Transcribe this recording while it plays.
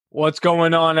What's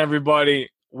going on, everybody?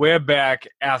 We're back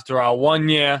after our 1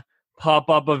 year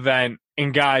pop-up event.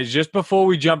 And guys, just before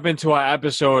we jump into our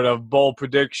episode of Bold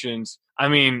Predictions,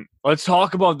 let's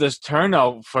talk about this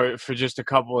turnout for just a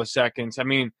couple of seconds.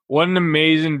 What an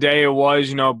amazing day it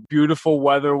was, beautiful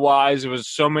weather-wise. There was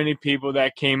so many people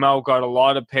that came out, got a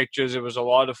lot of pictures. It was a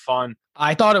lot of fun.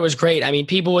 I thought it was great.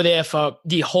 People were there for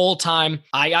the whole time.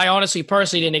 I honestly,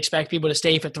 personally didn't expect people to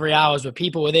stay for 3 hours, but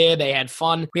people were there. They had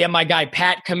fun. We had my guy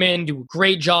Pat come in, do a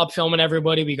great job filming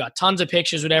everybody. We got tons of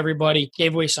pictures with everybody,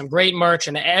 gave away some great merch,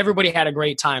 and everybody had a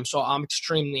great time. So I'm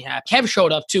extremely happy. Kev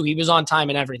showed up too. He was on time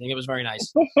and everything. It was very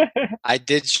nice. I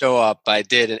did show up. I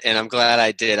did, and I'm glad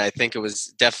I did. I think it was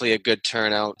definitely a good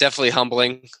turnout. Definitely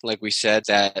humbling, like we said,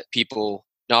 that people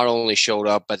not only showed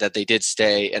up, but that they did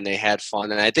stay and they had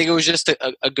fun. And I think it was just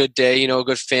a good day, a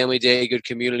good family day, a good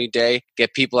community day.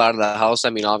 Get people out of the house.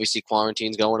 Obviously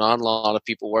quarantine's going on. A lot of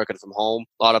people working from home.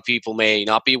 A lot of people may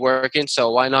not be working.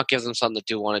 So why not give them something to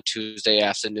do on a Tuesday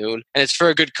afternoon? And it's for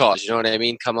a good cause. You know what I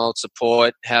mean? Come out,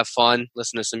 support, have fun,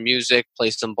 listen to some music,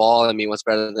 play some ball. What's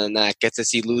better than that? Get to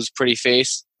see Lou's pretty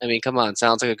face. Come on.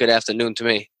 Sounds like a good afternoon to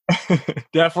me.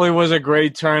 Definitely was a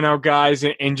great turnout, guys,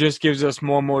 and just gives us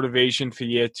more motivation for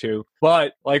year two.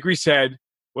 But like we said,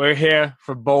 we're here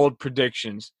for bold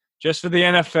predictions just for the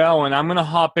NFL, and I'm going to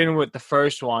hop in with the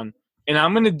first one, and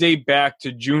I'm going to date back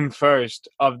to June 1st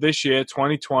of this year,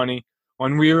 2020,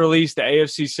 when we released the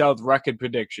AFC South record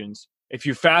predictions. If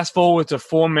you fast forward to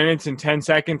 4 minutes and 10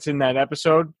 seconds in that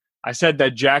episode, I said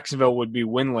that Jacksonville would be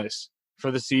winless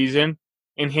for the season,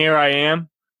 and here I am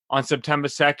on September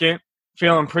 2nd,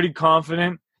 feeling pretty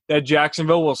confident that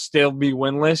Jacksonville will still be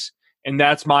winless, and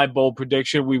that's my bold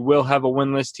prediction. We will have a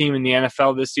winless team in the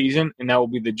NFL this season, and that will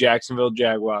be the Jacksonville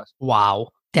Jaguars.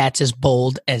 Wow, that's as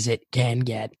bold as it can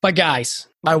get. But guys,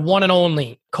 my one and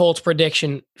only Colts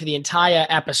prediction for the entire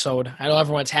episode, I know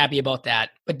everyone's happy about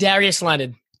that, but Darius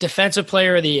Leonard, Defensive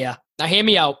Player of the Year. Now hear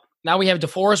me out. Now we have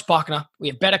DeForest Buckner. We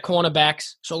have better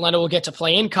cornerbacks, so Leonard will get to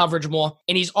play in coverage more.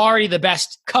 And he's already the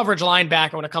best coverage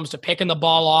linebacker when it comes to picking the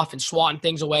ball off and swatting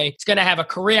things away. He's going to have a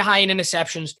career high in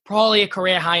interceptions, probably a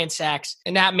career high in sacks.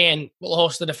 And that man will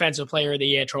host the Defensive Player of the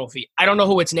Year trophy. I don't know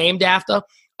who it's named after.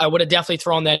 I would have definitely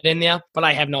thrown that in there, but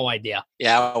I have no idea.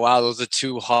 Yeah, wow, those are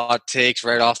two hot takes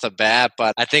right off the bat.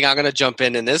 But I think I'm going to jump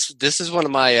in, and this is one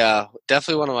of my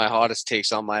definitely one of my hottest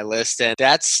takes on my list. And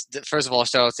that's, first of all,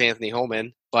 shout out to Anthony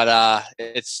Holman, but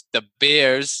it's the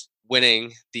Bears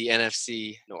winning the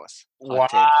NFC North. Hot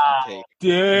take.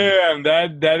 Damn,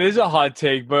 that is a hot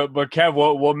take. But Kev,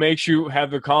 what makes you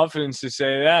have the confidence to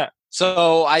say that?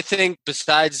 So I think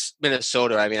besides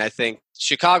Minnesota, I think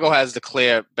Chicago has the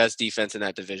clear best defense in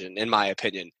that division, in my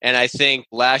opinion. And I think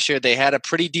last year they had a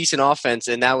pretty decent offense,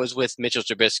 and that was with Mitchell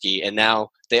Trubisky. And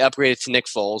now they upgraded to Nick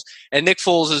Foles. And Nick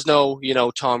Foles is no,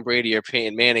 Tom Brady or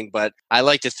Peyton Manning, but I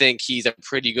like to think he's a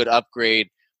pretty good upgrade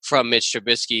from Mitch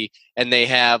Trubisky. And they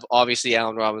have, obviously,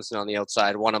 Allen Robinson on the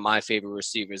outside, one of my favorite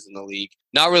receivers in the league.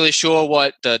 Not really sure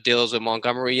what the deal is with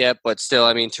Montgomery yet, but still,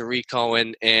 Tariq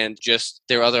Cohen and just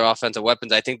their other offensive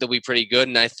weapons, I think they'll be pretty good.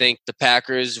 And I think the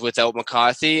Packers without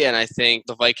McCarthy, and I think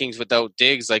the Vikings without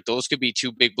Diggs, those could be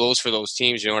two big blows for those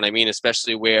teams, you know what I mean?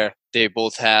 Especially where they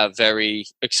both have very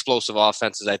explosive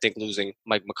offenses. I think losing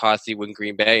Mike McCarthy with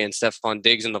Green Bay and Stephon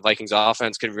Diggs in the Vikings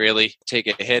offense could really take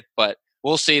a hit, but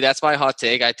we'll see. That's my hot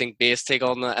take. I think Bears take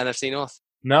on the NFC North.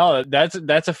 No, that's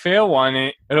a fair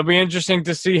one. It'll be interesting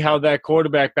to see how that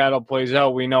quarterback battle plays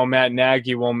out. We know Matt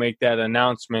Nagy won't make that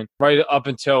announcement right up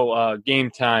until game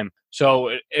time.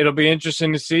 So it'll be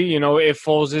interesting to see, if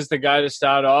Foles is the guy to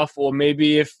start off, or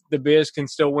maybe if the Bears can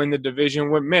still win the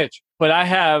division with Mitch. But I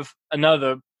have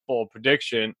another bold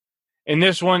prediction, and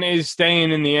this one is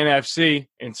staying in the NFC.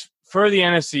 It's for the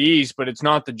NFC East, but it's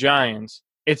not the Giants.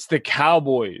 It's the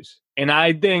Cowboys. And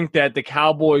I think that the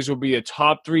Cowboys will be a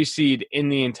top 3 seed in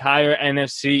the entire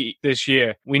NFC this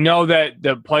year. We know that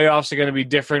the playoffs are going to be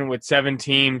different with 7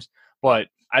 teams, but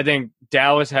I think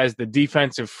Dallas has the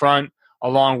defensive front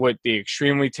along with the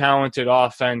extremely talented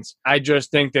offense. I just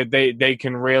think that they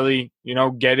can really,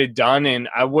 get it done. And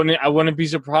I wouldn't be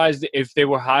surprised if they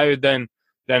were higher than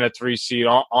a 3 seed,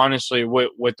 honestly,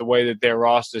 with the way that their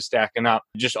roster is stacking up.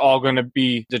 Just all going to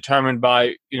be determined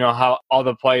by, how all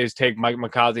the players take Mike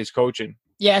McCarthy's coaching.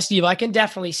 Yeah, Steve, I can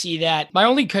definitely see that. My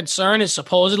only concern is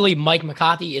supposedly Mike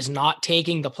McCarthy is not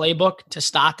taking the playbook to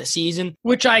start the season,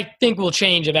 which I think will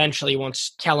change eventually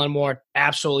once Kellen Moore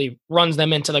absolutely runs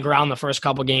them into the ground the first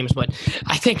couple games. But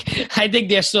I think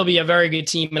they'll still be a very good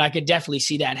team, and I could definitely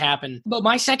see that happen. But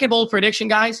my second bold prediction,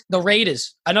 guys, the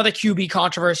Raiders, another QB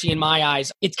controversy in my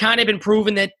eyes. It's kind of been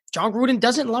proven that John Gruden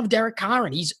doesn't love Derek Carr,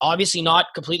 and he's obviously not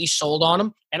completely sold on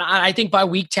him. And I think by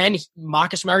week 10,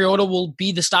 Marcus Mariota will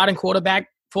be the starting quarterback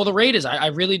for the Raiders. I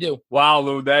really do. Wow,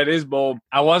 Lou, that is bold.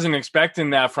 I wasn't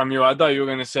expecting that from you. I thought you were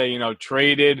going to say,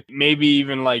 traded, maybe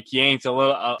even like yanked a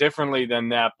little differently than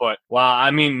that. But wow,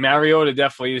 I mean, Mariota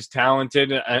definitely is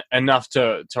talented enough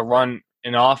to run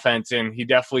an offense, and he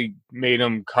definitely made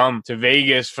him come to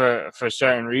Vegas for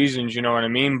certain reasons, you know what I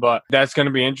mean? But that's going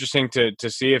to be interesting to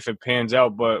see if it pans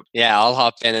out. But yeah, I'll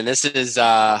hop in, and this is,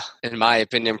 in my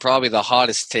opinion, probably the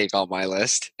hottest take on my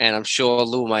list, and I'm sure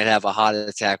Lou might have a heart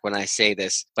attack when I say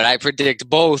this, but I predict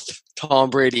both Tom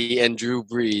Brady and Drew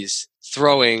Brees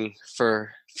throwing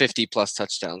for 50-plus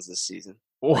touchdowns this season.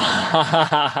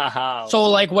 Wow. So,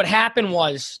 like, what happened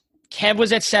was Kev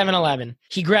was at 7-Eleven.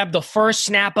 He grabbed the first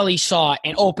Snapple he saw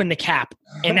and opened the cap,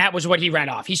 and that was what he read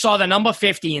off. He saw the number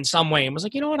 50 in some way and was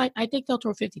like, you know what? I think they'll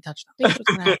throw 50 touchdowns. I think that's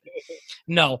what's going to happen.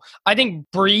 No, I think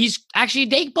Breeze – actually,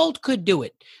 they both could do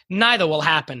it. Neither will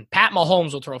happen. Pat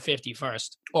Mahomes will throw 50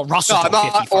 first, or Russell will throw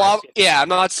 50 first. Well, yeah, I'm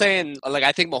not saying – like,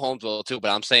 I think Mahomes will too,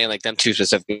 but I'm saying, like, them two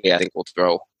specifically, I think will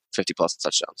throw 50-plus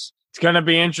touchdowns. It's going to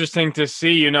be interesting to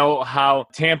see, how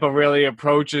Tampa really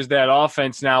approaches that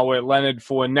offense now with Leonard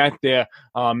Fournette there.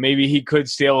 Maybe he could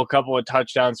steal a couple of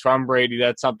touchdowns from Brady.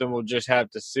 That's something we'll just have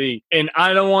to see. And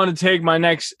I don't want to take my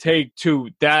next take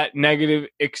to that negative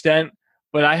extent,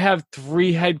 but I have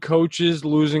 3 head coaches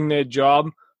losing their job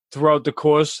throughout the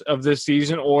course of this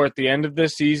season or at the end of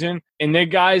this season. And they're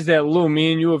guys that, Lou,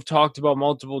 me and you have talked about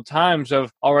multiple times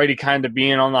of already kind of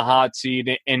being on the hot seat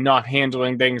and not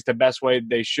handling things the best way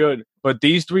they should. But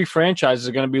these 3 franchises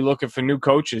are going to be looking for new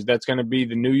coaches. That's going to be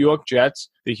the New York Jets,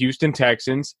 the Houston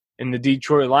Texans, and the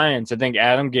Detroit Lions. I think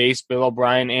Adam Gase, Bill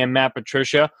O'Brien, and Matt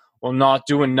Patricia will not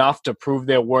do enough to prove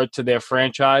their worth to their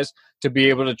franchise to be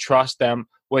able to trust them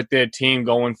with their team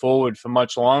going forward for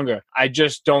much longer. I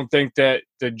just don't think that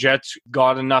the Jets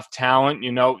got enough talent,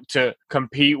 to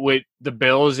compete with the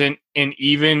Bills and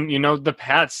even, the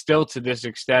Pats still to this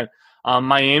extent.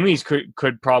 Miami's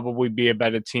could probably be a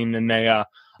better team than they are.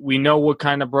 We know what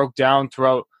kind of broke down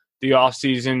throughout the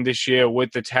offseason this year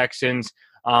with the Texans.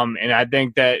 And I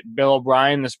think that Bill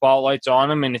O'Brien, the spotlight's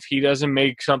on him, and if he doesn't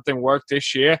make something work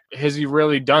this year, has he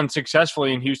really done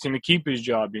successfully in Houston to keep his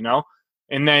job,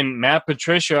 And then Matt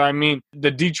Patricia, I mean,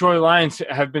 the Detroit Lions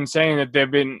have been saying that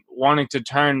they've been wanting to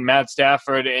turn Matt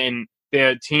Stafford and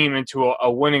their team into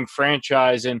a winning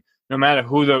franchise, and no matter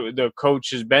who the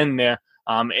coach has been there,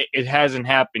 it hasn't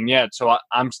happened yet. So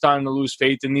I'm starting to lose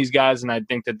faith in these guys, and I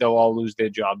think that they'll all lose their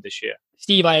job this year.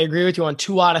 Steve, I agree with you on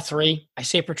 2 out of 3. I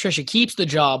say Patricia keeps the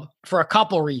job for a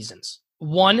couple reasons.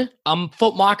 1,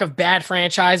 footmark of bad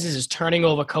franchises is turning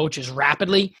over coaches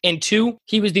rapidly. And 2,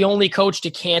 he was the only coach to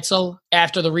cancel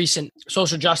after the recent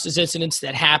social justice incidents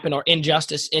that happened or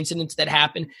injustice incidents that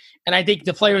happened. And I think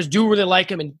the players do really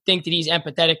like him and think that he's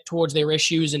empathetic towards their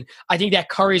issues. And I think that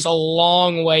carries a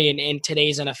long way in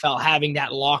today's NFL, having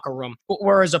that locker room.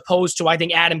 Whereas opposed to, I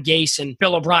think Adam Gase and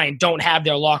Bill O'Brien don't have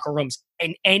their locker rooms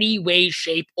in any way,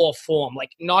 shape, or form. Like,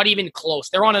 not even close.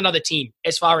 They're on another team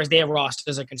as far as their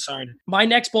rosters are concerned. My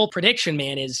next bold prediction,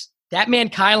 man, is that man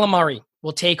Kyler Murray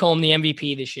will take home the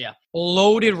MVP this year.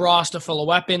 Loaded roster full of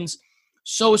weapons.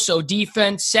 So-so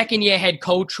defense, second-year head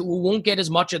coach who won't get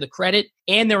as much of the credit,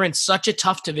 and they're in such a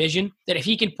tough division that if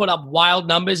he can put up wild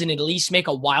numbers and at least make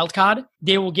a wild card,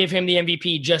 they will give him the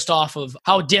MVP just off of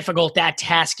how difficult that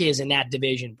task is in that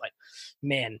division. But,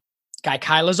 man, guy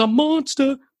Kyler's a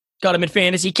monster. Got him in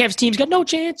fantasy. Kev's team's got no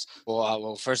chance.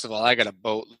 Well, first of all, I got a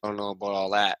boat. I don't know about all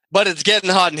that. But it's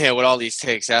getting hot in here with all these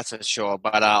takes, that's for sure.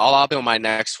 But I'll hop in my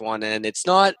next one. And it's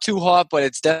not too hot, but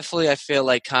it's definitely, I feel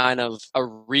like, kind of a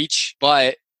reach.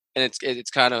 And it's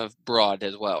kind of broad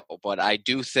as well. But I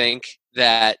do think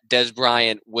that Dez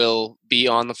Bryant will be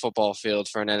on the football field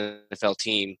for an NFL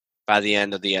team by the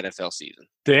end of the NFL season.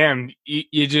 Damn,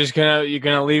 you're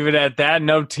gonna leave it at that?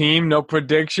 No team, no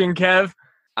prediction, Kev?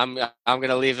 I'm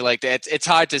gonna leave it like that. It's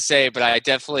hard to say, but I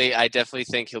definitely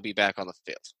think he'll be back on the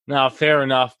field. No, fair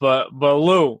enough. But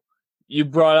Lou, you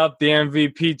brought up the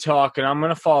MVP talk, and I'm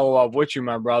gonna follow up with you,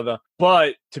 my brother.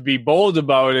 But to be bold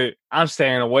about it, I'm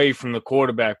staying away from the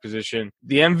quarterback position.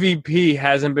 The MVP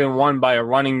hasn't been won by a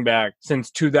running back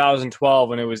since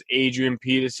 2012, and it was Adrian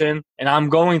Peterson. And I'm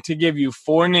going to give you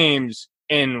 4 names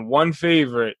and 1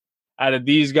 favorite out of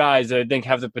these guys that I think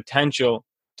have the potential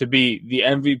to be the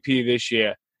MVP this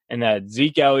year. And that's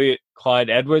Zeke Elliott, Clyde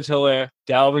Edwards-Helaire,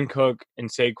 Dalvin Cook, and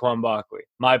Saquon Barkley.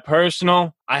 My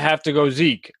personal, I have to go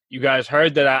Zeke. You guys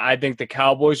heard that I think the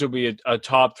Cowboys will be a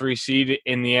top 3 seed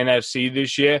in the NFC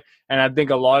this year. And I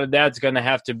think a lot of that's going to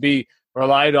have to be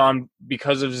relied on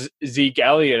because of Zeke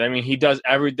Elliott. I mean, he does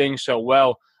everything so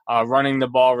well. running the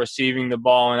ball, receiving the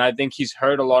ball. And I think he's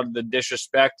heard a lot of the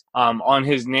disrespect on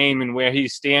his name and where he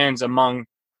stands among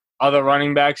other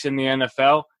running backs in the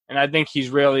NFL. And I think he's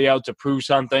really out to prove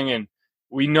something. And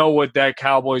we know what that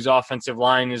Cowboys offensive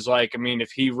line is like. I mean,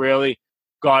 if he really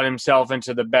got himself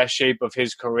into the best shape of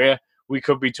his career, we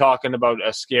could be talking about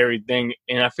a scary thing.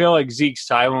 And I feel like Zeke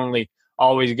silently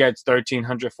always gets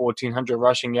 1,300, 1,400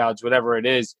 rushing yards, whatever it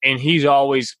is. And he's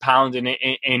always pounding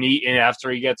it and eating after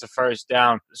he gets a first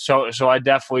down. So I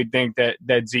definitely think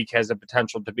that Zeke has the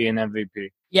potential to be an MVP.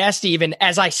 Yeah, Steven,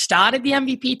 as I started the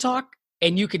MVP talk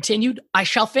and you continued, I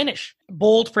shall finish.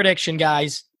 Bold prediction,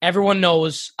 guys. Everyone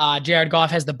knows Jared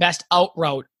Goff has the best out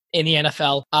route in the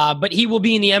NFL, but he will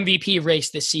be in the MVP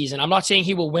race this season. I'm not saying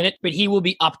he will win it, but he will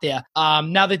be up there.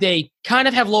 Now that they kind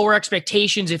of have lower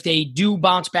expectations, if they do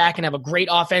bounce back and have a great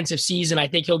offensive season, I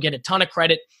think he'll get a ton of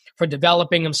credit for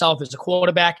developing himself as a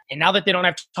quarterback. And now that they don't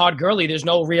have Todd Gurley, there's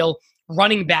no real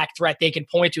running back threat they can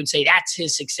point to and say that's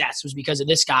his success was because of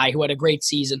this guy who had a great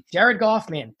season. Jared Goff,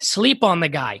 man, sleep on the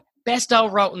guy. Best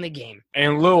out route in the game.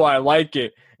 And Lou, I like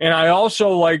it. And I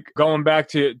also like going back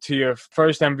to your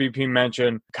first MVP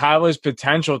mention, Kyler's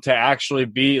potential to actually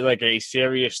be like a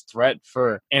serious threat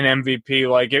for an MVP.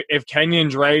 Like if Kenyon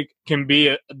Drake can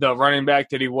be the running back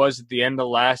that he was at the end of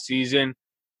last season,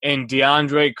 and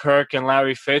DeAndre, Kirk, and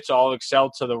Larry Fitz all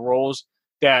excel to the roles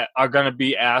that are going to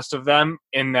be asked of them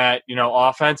in that,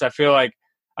 offense, I feel like,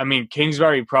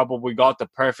 Kingsbury probably got the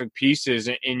perfect pieces,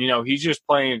 and he's just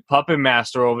playing puppet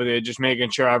master over there, just making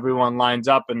sure everyone lines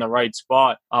up in the right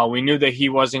spot. We knew that he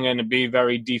wasn't going to be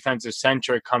very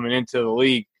defensive-centric coming into the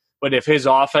league, but if his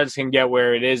offense can get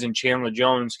where it is and Chandler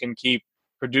Jones can keep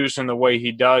producing the way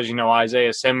he does,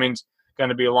 Isaiah Simmons going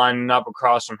to be lining up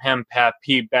across from him, Pat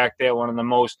Pete back there, one of the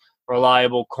most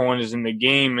reliable corners in the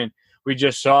game, and we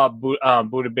just saw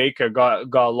Budda Baker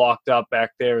got locked up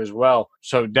back there as well.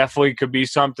 So definitely could be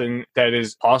something that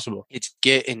is possible. It's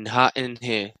getting hot in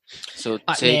here. So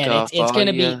take off. It's going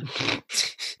to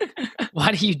be.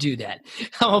 Why do you do that?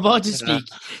 I'm about to speak.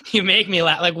 You make me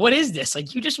laugh. Like, what is this?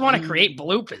 Like, you just want to create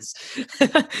bloopers.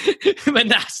 But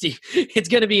nah, Steve, it's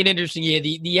going to be an interesting year.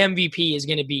 The MVP is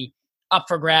going to be up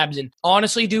for grabs. And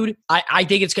honestly, dude, I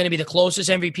think it's going to be the closest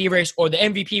MVP race or the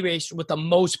MVP race with the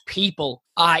most people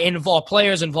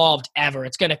players involved ever.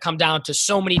 It's going to come down to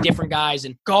so many different guys.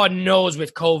 And God knows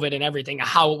with COVID and everything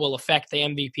how it will affect the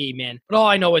MVP, man. But all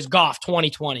I know is Goff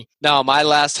 2020. Now, my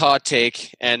last hot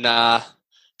take, and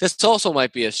this also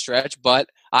might be a stretch, but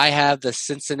I have the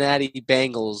Cincinnati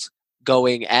Bengals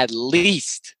going at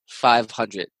least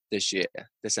 500 this year,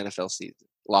 this NFL season.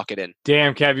 Lock it in.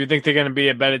 Damn, Kev, you think they're going to be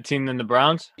a better team than the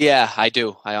Browns? Yeah, I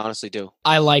do. I honestly do.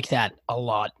 I like that a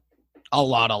lot. A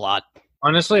lot.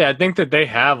 Honestly, I think that they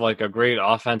have like a great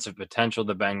offensive potential,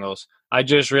 the Bengals. I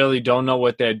just really don't know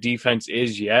what their defense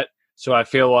is yet. So I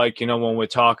feel like, when we're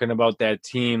talking about that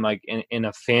team, like in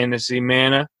a fantasy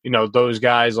manner, those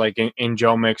guys like in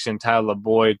Joe Mixon, Tyler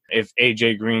Boyd, if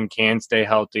AJ Green can stay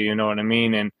healthy, you know what I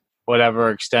mean? And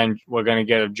whatever extent we're going to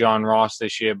get of John Ross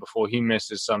this year before he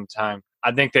misses some time.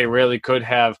 I think they really could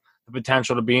have the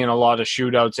potential to be in a lot of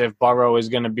shootouts if Burrow is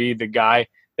going to be the guy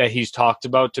that he's talked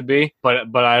about to be.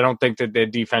 But I don't think that their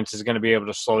defense is going to be able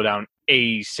to slow down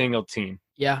a single team.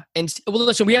 Yeah. And well,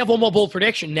 listen, we have one more bold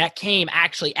prediction that came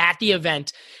actually at the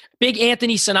event. Big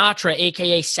Anthony Sinatra,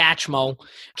 a.k.a. Satchmo,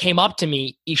 came up to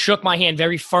me. He shook my hand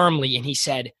very firmly, and he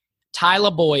said, Tyler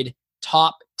Boyd,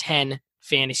 top 10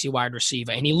 fantasy wide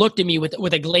receiver. And he looked at me with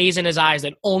a glaze in his eyes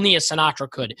that only a Sinatra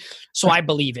could. So I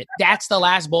believe it. That's the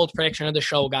last bold prediction of the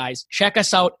show, guys. Check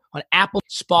us out on Apple,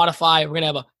 Spotify. We're going to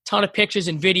have a ton of pictures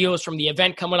and videos from the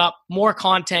event coming up. More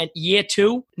content. Year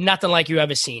 2, nothing like you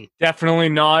ever seen. Definitely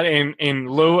not. And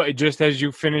Lou, just as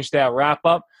you finish that wrap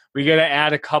up, we got to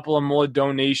add a couple of more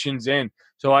donations in.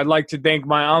 So I'd like to thank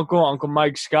my Uncle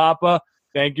Mike Scarpa.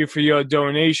 Thank you for your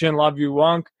donation. Love you,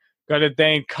 Unc. Got to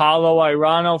thank Carlo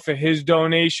Irano for his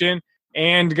donation.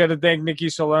 And got to thank Nikki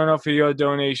Salerno for your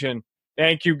donation.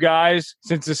 Thank you, guys.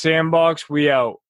 Since the Sandbox, we out.